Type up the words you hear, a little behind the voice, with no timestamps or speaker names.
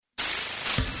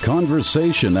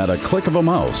Conversation at a click of a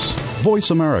mouse.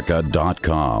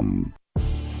 VoiceAmerica.com.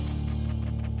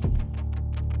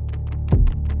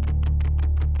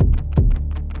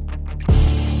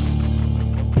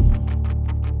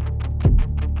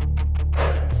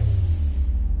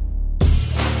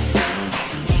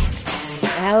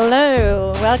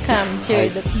 Hello, welcome to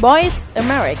the Voice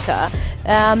America,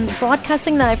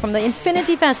 broadcasting live from the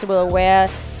Infinity Festival, where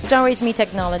stories meet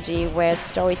technology, where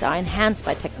stories are enhanced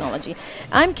by technology.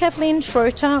 I'm Kathleen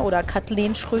Shroeter, oder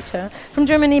Kathleen Schroeter, from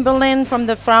Germany, Berlin, from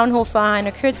the Fraunhofer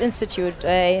Heine Kurz Institute,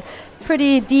 a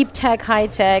pretty deep tech, high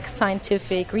tech,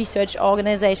 scientific research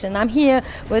organization. I'm here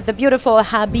with the beautiful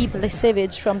Habib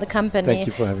Lesevic from the company. Thank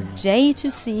you for having me.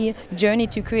 J2C, Journey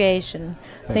to Creation.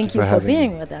 Thank you for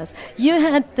being with us. You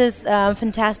had this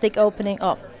fantastic opening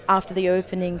up. After the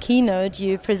opening keynote,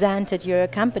 you presented your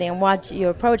company and what your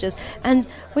approach is. And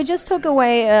we just took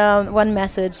away one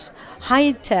message: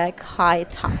 high tech, high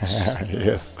touch.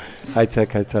 Yes, high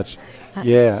tech, high touch.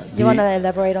 Yeah. Do you want to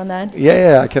elaborate on that?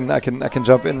 Yeah. I can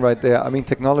jump in right there. I mean,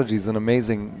 technology is an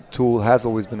amazing tool. Has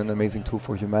always been an amazing tool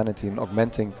for humanity in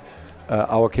augmenting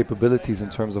our capabilities in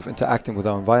terms of interacting with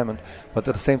our environment. But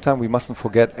at the same time, we mustn't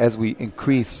forget, as we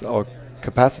increase our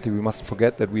capacity, we mustn't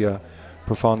forget that we are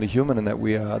profoundly human and that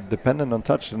we are dependent on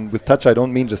touch. And with touch, I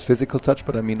don't mean just physical touch,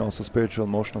 but I mean also spiritual,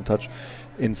 emotional touch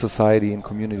in society, in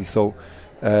community. So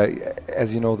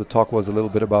as you know, the talk was a little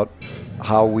bit about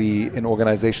how we, in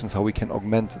organizations, how we can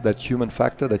augment that human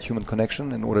factor, that human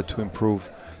connection, in order to improve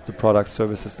the products,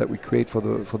 services that we create for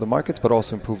the markets, but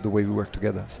also improve the way we work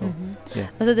together. So,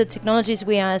 So the technologies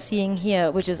we are seeing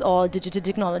here, which is all digital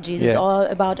technologies, is all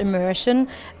about immersion.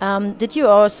 Did you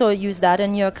also use that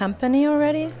in your company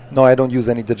already? No, I don't use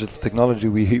any digital technology.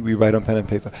 We write on pen and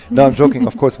paper. No, I'm joking.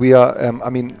 Of course, we are. I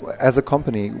mean, as a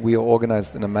company, we are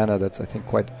organized in a manner that's, I think,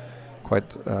 quite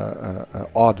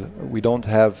odd. We don't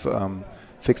have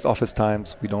fixed office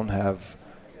times. We don't have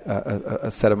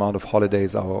a set amount of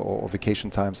holidays or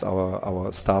vacation times.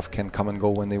 Our staff can come and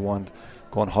go when they want,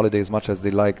 go on holiday as much as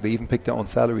they like. They even pick their own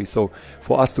salary. So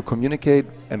for us to communicate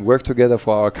and work together,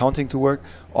 for our accounting to work,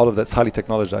 all of that's highly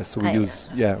technologized. So we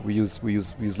use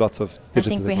lots of digital technology. I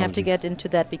think we have to get into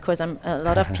that, because a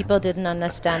lot of people didn't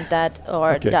understand that,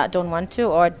 or don't want to,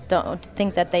 or don't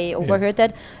think that they overheard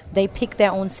that. They pick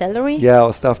their own salary? Yeah,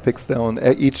 our staff picks their own.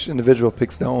 Each individual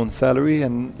picks their own salary,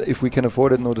 and if we can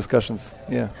afford it, no discussions.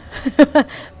 Yeah.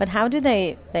 But how do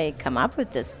they come up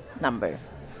with this number?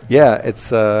 Yeah, it's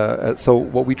so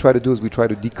what we try to do is we try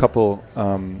to decouple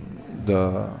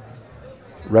the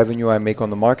revenue I make on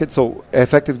the market. So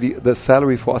effectively, the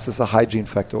salary for us is a hygiene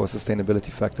factor or a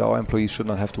sustainability factor. Our employees should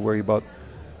not have to worry about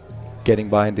getting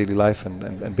by in daily life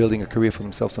and building a career for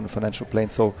themselves on a financial plane.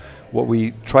 So what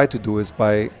we try to do is,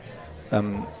 by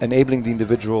enabling the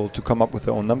individual to come up with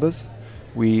their own numbers,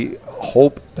 we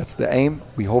hope, that's the aim,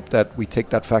 we hope that we take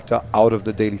that factor out of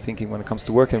the daily thinking when it comes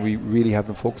to work, and we really have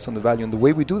them focus on the value. And the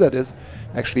way we do that is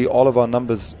actually all of our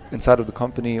numbers inside of the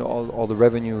company, all the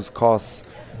revenues, costs,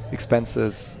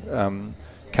 expenses,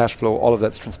 cash flow, all of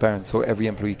that's transparent, so every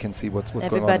employee can see what's going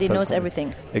on. Everybody knows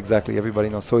everything. Exactly, everybody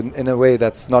knows. So in a way,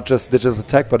 that's not just digital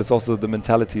tech, but it's also the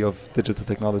mentality of digital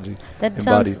technology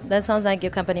embodied. That sounds like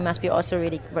your company must be also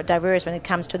really diverse when it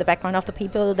comes to the background of the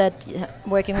people that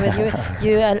working with you.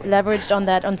 You leveraged on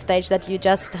that on stage, that you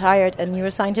just hired a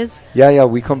neuroscientist. Yeah,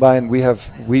 we combine. We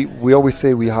always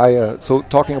say we hire. So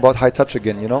talking about high touch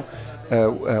again,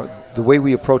 the way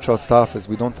we approach our staff is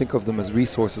we don't think of them as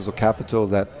resources or capital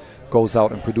that goes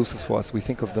out and produces for us. We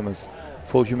think of them as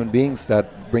full human beings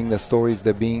that bring their stories,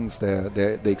 their beings,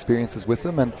 their experiences with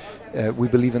them, and we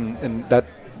believe in that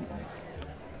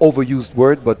overused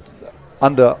word, but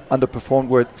underperformed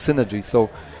word, synergy. So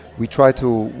we try to,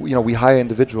 we hire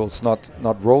individuals, not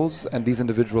roles, and these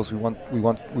individuals we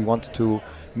want to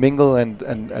mingle and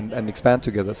expand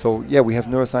together. So yeah, we have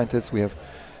neuroscientists, we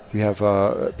have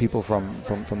people from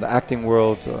the acting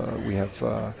world, we have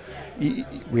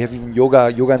even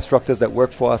yoga instructors that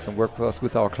work for us and work for us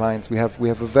with our clients. We have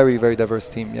a very, very diverse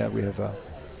team. Yeah, we have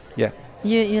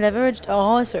You leveraged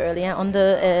also earlier on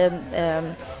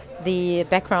the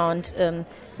background.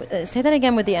 Say that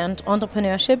again with the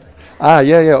entrepreneurship.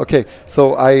 Okay.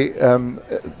 So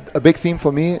a big theme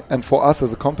for me and for us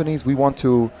as a company is we want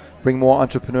to bring more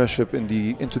entrepreneurship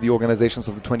into the organizations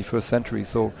of the 21st century.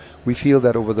 So we feel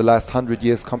that over the last 100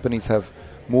 years, companies have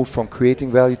moved from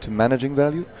creating value to managing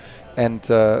value. And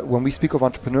when we speak of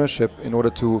entrepreneurship, in order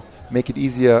to make it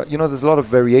easier, there's a lot of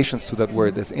variations to that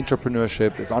word. There's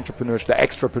intrapreneurship, there's entrepreneurship, the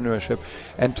extrapreneurship.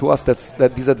 And to us,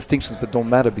 these are distinctions that don't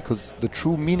matter, because the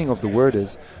true meaning of the word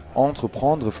is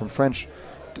entreprendre, from French,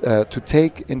 to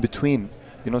take in between,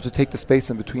 to take the space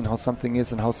in between how something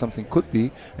is and how something could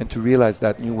be, and to realize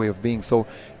that new way of being. So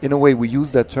in a way, we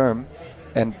use that term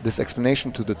and this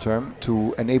explanation to the term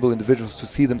to enable individuals to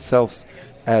see themselves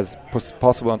as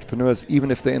possible entrepreneurs,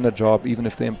 even if they're in a job, even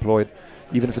if they're employed,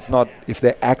 even if if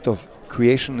their act of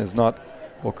creation is not,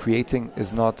 or creating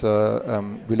is not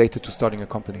related to starting a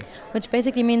company. Which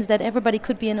basically means that everybody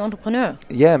could be an entrepreneur.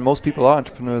 Yeah, and most people are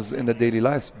entrepreneurs in their daily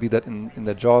lives, be that in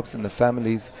their jobs, in their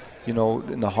families,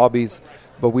 in their hobbies.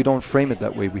 But we don't frame it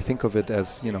that way. We think of it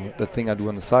as, the thing I do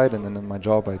on the side, and then in my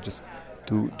job I just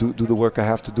do the work I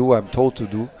have to do, I'm told to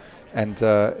do. And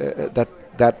that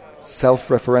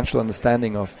self-referential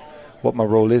understanding of what my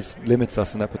role is limits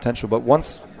us in that potential. But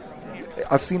once,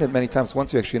 I've seen it many times,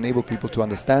 once you actually enable people to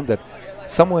understand that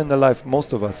somewhere in their life,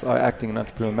 most of us are acting in an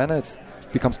entrepreneurial manner, it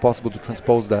becomes possible to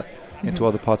transpose that into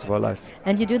other parts of our lives.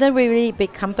 And you do that with really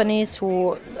big companies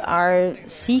who are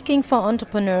seeking for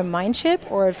entrepreneur mindship,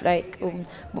 or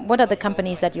what are the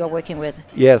companies that you're working with?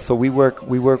 Yeah, so we work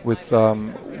with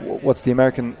what's the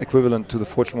American equivalent to the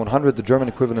Fortune 100. The German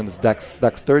equivalent is DAX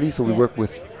 30. So we work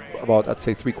with about, I'd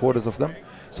say, 3/4 of them.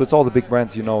 So it's all the big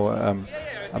brands. I'm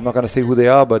not going to say who they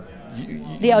are, but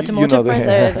the automotive brands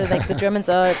are like the Germans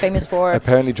are famous for.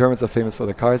 Apparently, Germans are famous for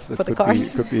the cars. For the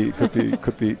cars, could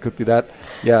be that.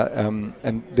 Yeah,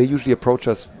 and they usually approach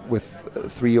us with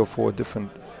 3 or 4 different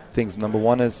things. Number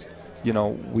one is,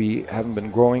 we haven't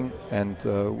been growing, and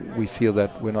we feel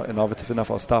that we're not innovative enough.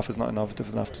 Our staff is not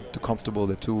innovative enough, too comfortable.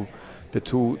 They're too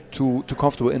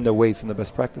comfortable in their ways and their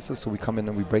best practices. So we come in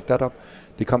and we break that up.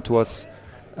 They come to us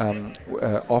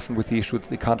often with the issue that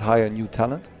they can't hire new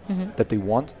talent that they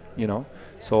want.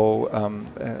 So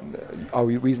our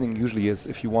reasoning usually is,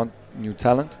 if you want new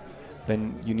talent,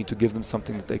 then you need to give them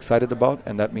something that they're excited about,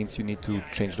 and that means you need to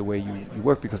change the way you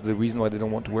work, because the reason why they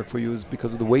don't want to work for you is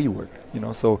because of the way you work.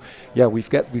 So yeah, we've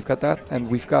got that, and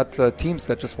we've got teams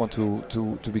that just want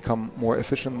to become more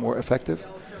efficient, more effective,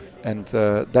 and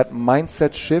that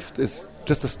mindset shift is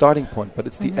just a starting point, but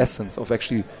it's the essence of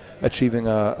actually achieving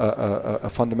a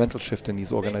fundamental shift in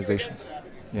these organizations.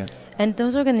 Yeah. And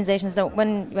those organizations, though,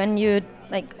 when you,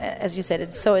 as you said,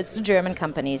 it's the German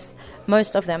companies.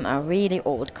 Most of them are really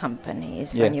old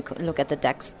companies. When you look at the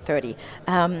DAX 30,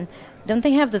 don't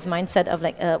they have this mindset of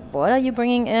what are you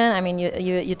bringing in? I mean,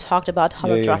 you talked about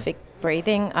holographic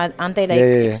breathing. Aren't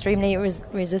they extremely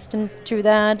resistant to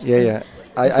that? Yeah.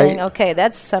 Saying, okay,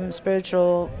 that's some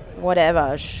spiritual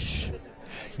whatever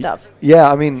stuff.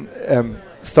 Yeah, I mean.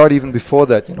 Start even before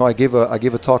that. I gave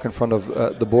a talk in front of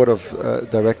the board of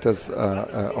directors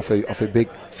of a big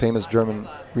famous German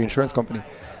reinsurance company,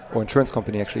 or insurance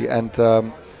company actually. And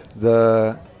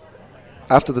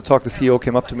after the talk, the CEO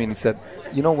came up to me and he said,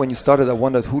 when you started, I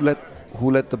wondered who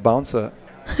let the bouncer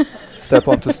step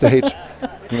onto stage,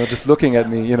 just looking at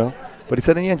me, But he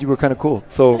said in the end you were kind of cool.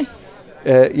 So.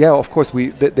 Yeah, of course.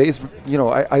 There is,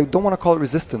 I don't want to call it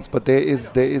resistance, but there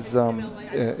is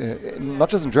not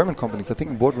just in German companies. I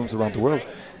think in boardrooms around the world,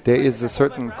 there is a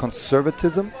certain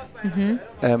conservatism,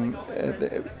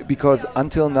 because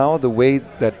until now the way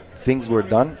that things were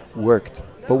done worked,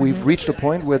 but we've reached a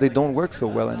point where they don't work so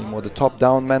well anymore. The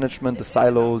top-down management, the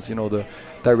silos, the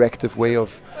directive way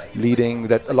of leading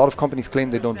that a lot of companies claim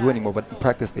they don't do anymore, but in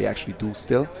practice they actually do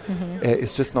still.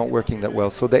 It's just not working that well.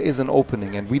 So there is an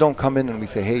opening, and we don't come in and we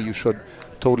say, hey, you should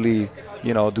totally,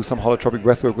 do some holotropic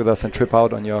breathwork with us and trip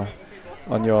out on your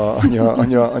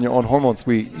own hormones.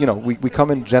 We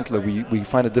come in gentler. We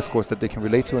find a discourse that they can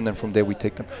relate to, and then from there we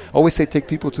take them. I always say take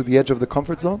people to the edge of the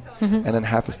comfort zone, and then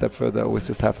half a step further. Always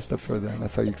just half a step further, and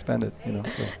that's how you expand it.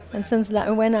 So. And since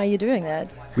when are you doing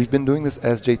that? We've been doing this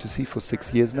as J2C for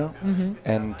 6 years now,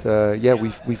 and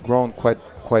we've grown quite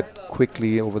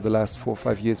quickly over the last 4 or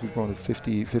 5 years. We've grown to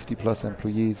 50 plus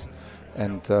employees,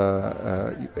 and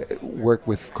work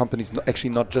with companies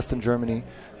actually not just in Germany,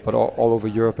 but all over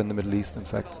Europe and the Middle East, in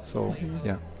fact. So,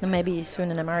 yeah. And maybe soon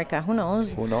in America. Who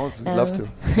knows? Who knows? We'd love to.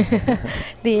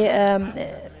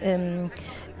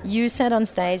 You said on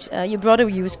stage, you brought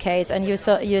a use case, and you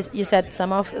said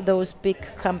some of those big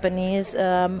companies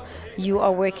you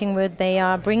are working with, they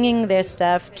are bringing their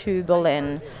staff to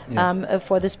Berlin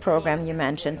for this program you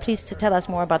mentioned. Please tell us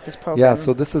more about this program. Yeah,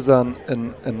 so this is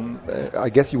I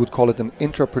guess you would call it an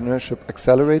entrepreneurship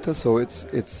accelerator. So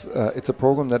it's a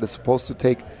program that is supposed to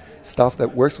take staff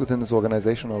that works within this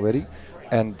organization already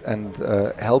and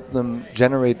help them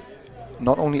generate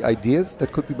not only ideas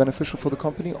that could be beneficial for the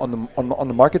company on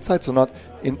the market side, so not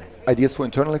in ideas for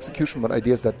internal execution, but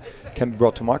ideas that can be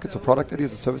brought to market, so product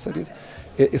ideas or service ideas.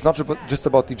 It's not just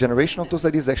about the generation of those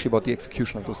ideas, it's actually about the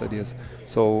execution of those ideas.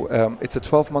 So it's a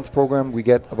 12-month program. We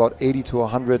get about 80 to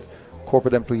 100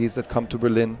 corporate employees that come to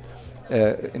Berlin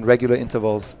in regular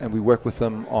intervals, and we work with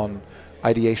them on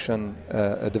ideation,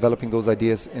 developing those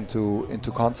ideas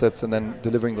into concepts, and then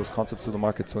delivering those concepts to the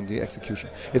market. So in the execution,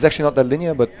 it's actually not that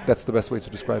linear, but that's the best way to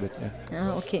describe it.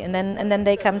 Yeah. Oh, okay. And then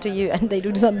they come to you and they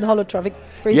do some holotropic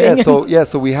breathing.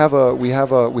 So we have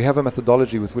a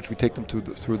methodology with which we take them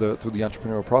through the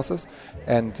entrepreneurial process,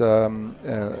 and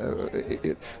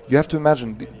you have to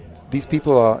imagine these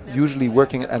people are usually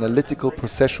working at analytical,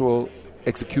 processual,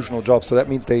 executional jobs. So that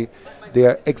means they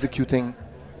are executing.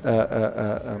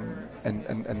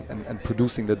 And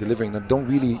producing, they're delivering, and don't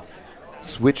really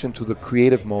switch into the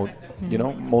creative mode,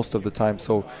 most of the time.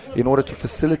 So in order to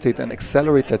facilitate and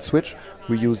accelerate that switch,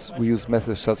 we use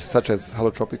methods such as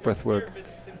holotropic breath work,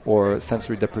 or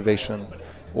sensory deprivation,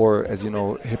 or, as you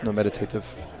know, hypnomeditative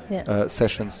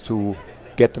sessions to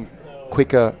get them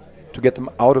quicker, to get them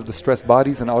out of the stressed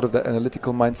bodies and out of that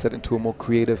analytical mindset into a more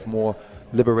creative, more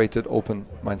liberated, open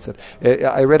mindset.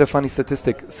 I read a funny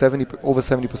statistic: over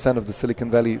 70% of the Silicon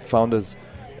Valley founders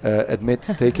admit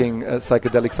taking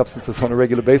psychedelic substances on a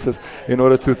regular basis in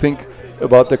order to think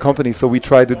about their company. So we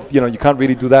try to, you can't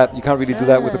really do that. You can't really do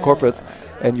that with the corporates,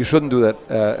 and you shouldn't do that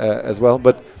as well.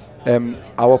 But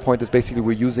our point is basically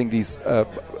we're using these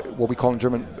what we call in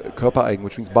German Körpereigen,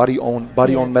 which means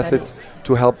body-owned methods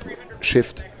to help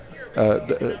shift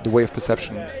the way of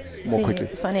perception more quickly.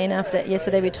 Funny enough that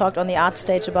yesterday we talked on the art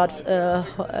stage about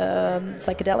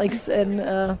psychedelics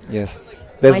and yes,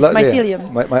 there's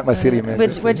mycelium,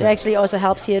 which actually also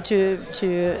helps here to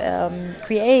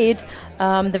create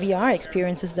the VR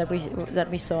experiences that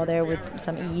we saw there with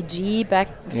some EEG feedback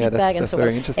and so on.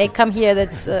 Very interesting. Hey, come here,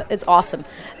 that's it's awesome.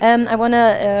 I want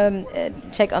to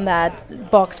check on that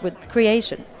box with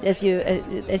creation. As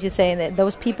you say, that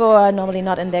those people are normally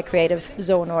not in their creative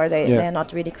zone, or they're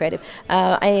not really creative.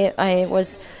 I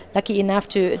was lucky enough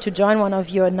to join one of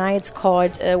your nights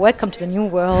called Welcome to the New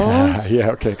World.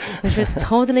 Which was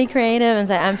totally creative, and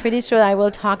so I'm pretty sure I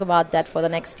will talk about that for the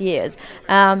next years.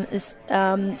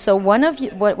 So one of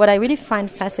what I really find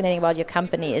fascinating about your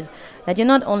company is that you're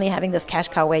not only having this cash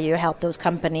cow where you help those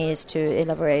companies to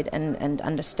elaborate and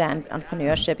understand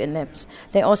entrepreneurship in them.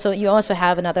 You also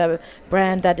have another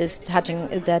brand that is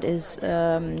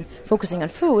focusing on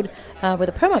food with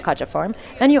a permaculture farm,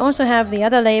 and you also have the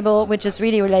other label which is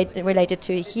really related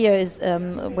to here is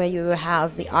where you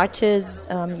have the artists.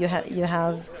 You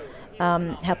have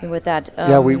help me with that.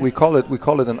 We call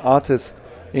it an artist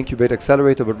incubator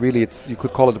accelerator, but really you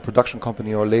could call it a production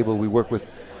company or a label. We work with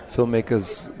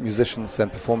filmmakers, musicians, and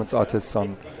performance artists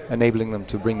on enabling them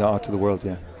to bring their art to the world.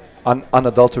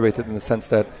 Unadulterated in the sense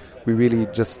that we really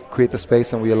just create the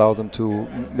space and we allow them to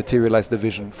materialize their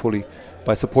vision fully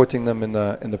by supporting them in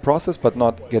the process, but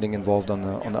not getting involved on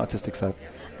the artistic side.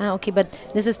 Okay, but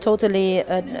this is totally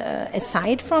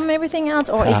aside from everything else,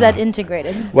 or is that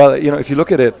integrated? Well, if you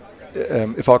look at it,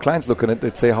 if our clients look at it,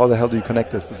 they'd say, how the hell do you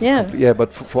connect this?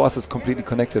 But for us, it's completely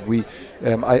connected.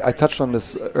 I touched on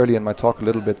this earlier in my talk a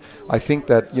little bit. I think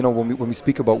that, when we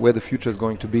speak about where the future is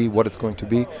going to be, what it's going to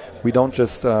be, we don't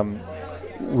just,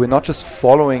 we're not just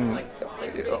following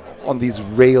on these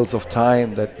rails of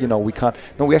time that, we can't.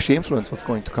 No, we actually influence what's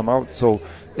going to come out. So,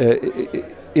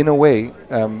 in a way,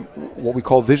 what we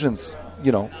call visions,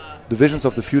 the visions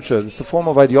of the future, it's a form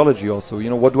of ideology also.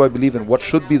 What do I believe in? What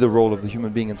should be the role of the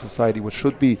human being in society? What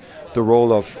should be the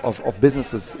role of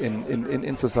businesses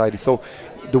in society? So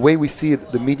the way we see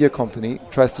it, the media company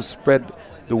tries to spread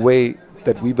the way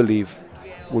that we believe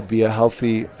would be a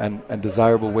healthy and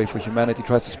desirable way for humanity,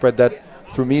 tries to spread that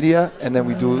through media, and then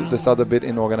we do this other bit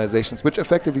in organizations, which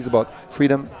effectively is about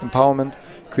freedom, empowerment,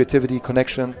 creativity,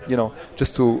 connection,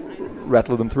 just to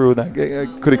rattle them through. And I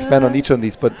could expand on each of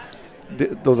these, but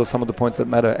those are some of the points that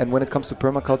matter. And when it comes to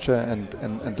permaculture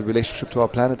and the relationship to our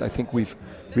planet, I think we've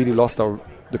really lost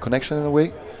the connection in a way,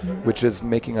 which is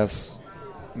making us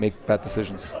make bad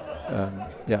decisions.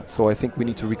 So I think we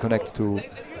need to reconnect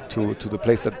to the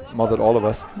place that mothered all of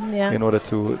us in order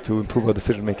to improve our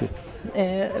decision making.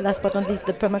 Last but not least,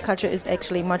 the permaculture is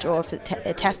actually much more of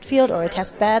a test field or a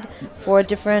test bed for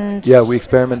different... Yeah, we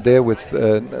experiment there with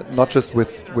not just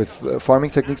with farming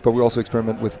techniques, but we also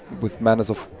experiment with manners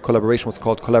of collaboration, what's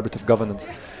called collaborative governance.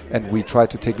 And we try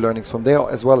to take learnings from there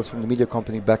as well as from the media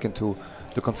company back into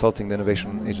the consulting, the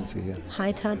innovation agency here.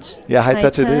 High touch. Yeah, high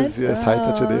touch it is. Yes, high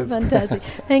touch it is. Fantastic.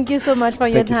 Thank you so much for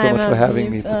your time. Thank you so much for having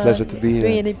me. It's a pleasure to be here.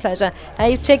 Really pleasure.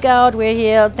 Hey, check out, we're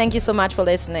here. Thank you so much for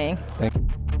listening. Thank